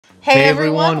Hey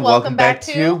everyone, welcome back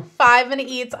to 5 Minute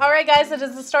Eats. All right guys, it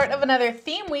is the start of another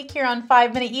theme week here on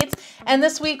 5 Minute Eats, and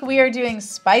this week we are doing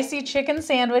spicy chicken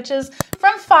sandwiches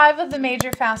from 5 of the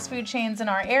major fast food chains in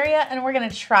our area, and we're going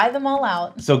to try them all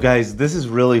out. So guys, this is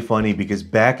really funny because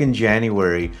back in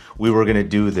January we were going to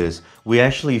do this. We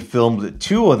actually filmed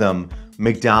 2 of them,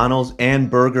 McDonald's and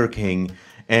Burger King,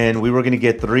 and we were going to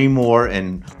get 3 more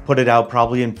and put it out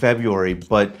probably in February,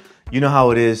 but you know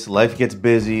how it is, life gets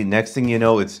busy. Next thing you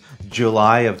know, it's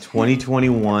July of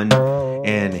 2021,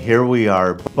 and here we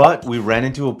are. But we ran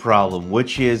into a problem,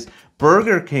 which is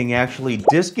Burger King actually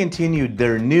discontinued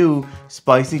their new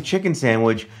spicy chicken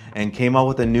sandwich and came out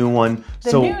with a new one.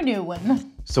 The new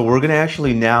one. So we're gonna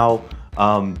actually now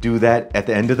do that at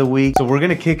the end of the week. So we're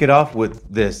gonna kick it off with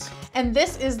this. And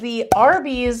this is the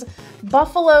Arby's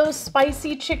Buffalo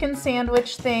Spicy Chicken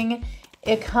Sandwich thing.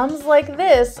 It comes like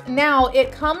this. Now,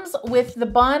 it comes with the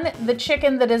bun, the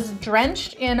chicken that is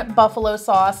drenched in buffalo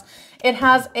sauce. It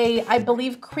has a, I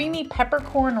believe, creamy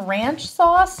peppercorn ranch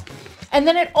sauce. And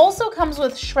then it also comes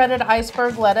with shredded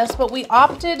iceberg lettuce, but we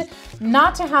opted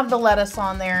not to have the lettuce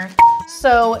on there.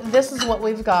 So this is what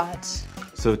we've got.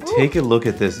 So take a look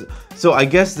at this. So I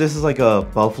guess this is like a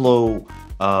buffalo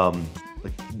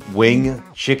like wing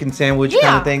chicken sandwich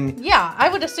kind of thing. Yeah, I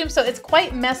would assume so. It's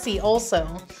quite messy also.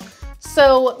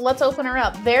 So let's open her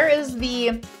up. There is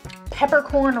the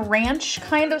peppercorn ranch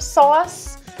kind of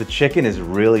sauce. The chicken is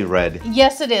really red.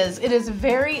 Yes, it is. It is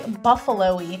very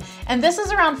buffalo-y. And this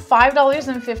is around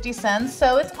 $5.50,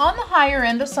 so it's on the higher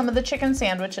end of some of the chicken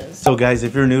sandwiches. So guys,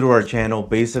 if you're new to our channel,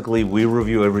 basically we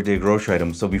review everyday grocery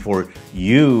items. So before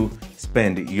you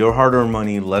spend your hard-earned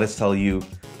money, let us tell you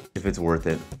if it's worth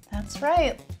it. That's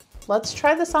right. Let's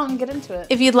try this out and get into it.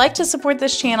 If you'd like to support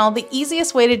this channel, the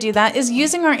easiest way to do that is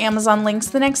using our Amazon links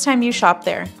the next time you shop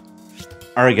there.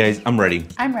 All right, guys, I'm ready.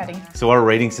 I'm ready. So our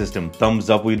rating system, thumbs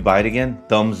up, we'd buy it again.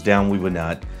 Thumbs down, we would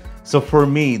not. So for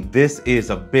me, this is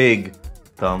a big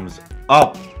thumbs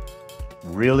up.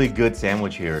 Really good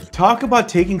sandwich here. Talk about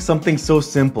taking something so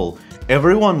simple.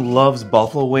 Everyone loves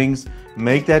buffalo wings.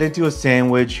 Make that into a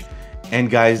sandwich. And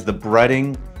guys, the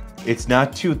breading, it's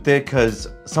not too thick because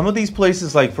some of these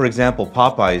places, like for example,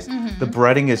 Popeyes, the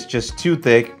breading is just too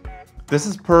thick. This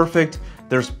is perfect.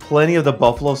 There's plenty of the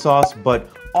buffalo sauce, but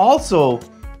also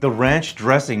the ranch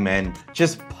dressing, man,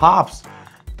 just pops.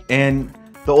 And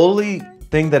the only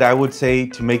thing that I would say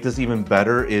to make this even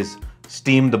better is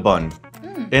steam the bun.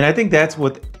 And I think that's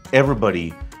what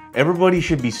everybody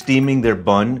should be steaming their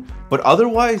bun, but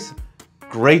otherwise,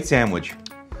 great sandwich.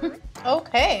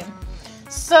 Okay.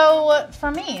 So for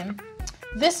me,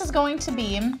 this is going to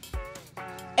be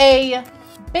a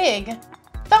big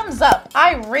thumbs up.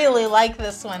 I really like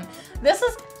this one. This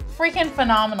is freaking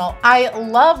phenomenal. I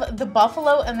love the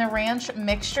buffalo and the ranch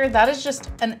mixture. That is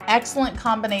just an excellent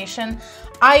combination.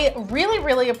 I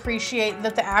really appreciate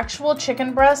that the actual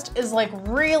chicken breast is like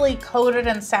really coated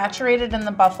and saturated in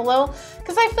the buffalo,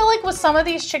 because I feel like with some of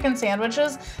these chicken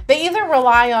sandwiches, they either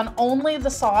rely on only the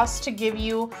sauce to give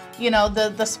you, you know,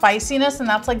 the spiciness, and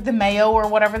that's like the mayo or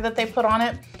whatever that they put on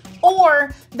it,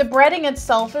 or the breading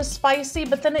itself is spicy,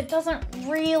 but then it doesn't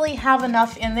really have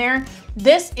enough in there.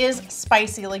 This is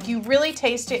spicy. Like, you really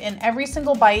taste it in every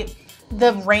single bite.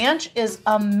 The ranch is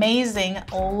amazing.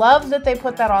 Love that they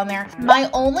put that on there. My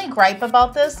only gripe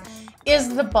about this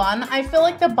is the bun. I feel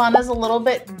like the bun is a little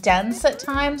bit dense at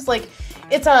times. Like,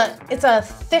 it's a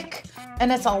thick and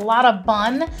it's a lot of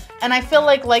bun. And I feel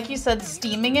like you said,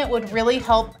 steaming it would really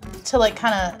help to like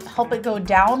kind of help it go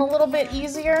down a little bit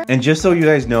easier. And just so you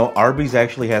guys know, Arby's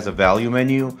actually has a value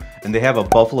menu, and they have a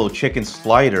buffalo chicken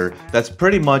slider that's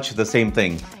pretty much the same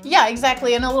thing. Yeah,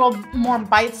 exactly, and a little more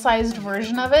bite-sized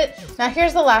version of it. Now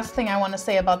here's the last thing I want to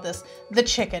say about this, the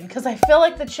chicken, because I feel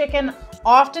like the chicken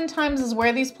oftentimes is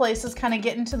where these places kind of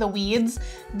get into the weeds.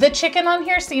 The chicken on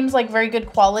here seems like very good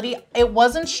quality. It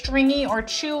wasn't stringy or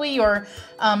chewy or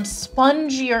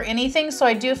spongy or anything, so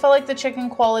I do feel like the chicken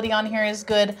quality on here is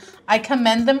good. I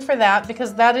commend them for that,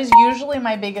 because that is usually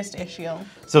my biggest issue.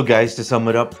 So guys, to sum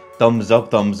it up, thumbs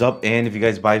up, and if you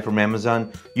guys buy from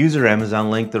Amazon, use our Amazon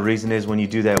link. The reason is when you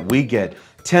do that, we get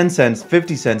 10 cents,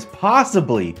 50 cents,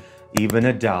 possibly even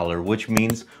 $1, which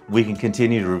means we can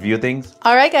continue to review things.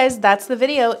 All right, guys, that's the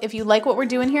video. If you like what we're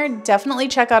doing here, definitely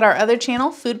check out our other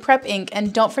channel, Food Prep Inc.,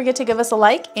 and don't forget to give us a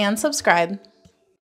like and subscribe.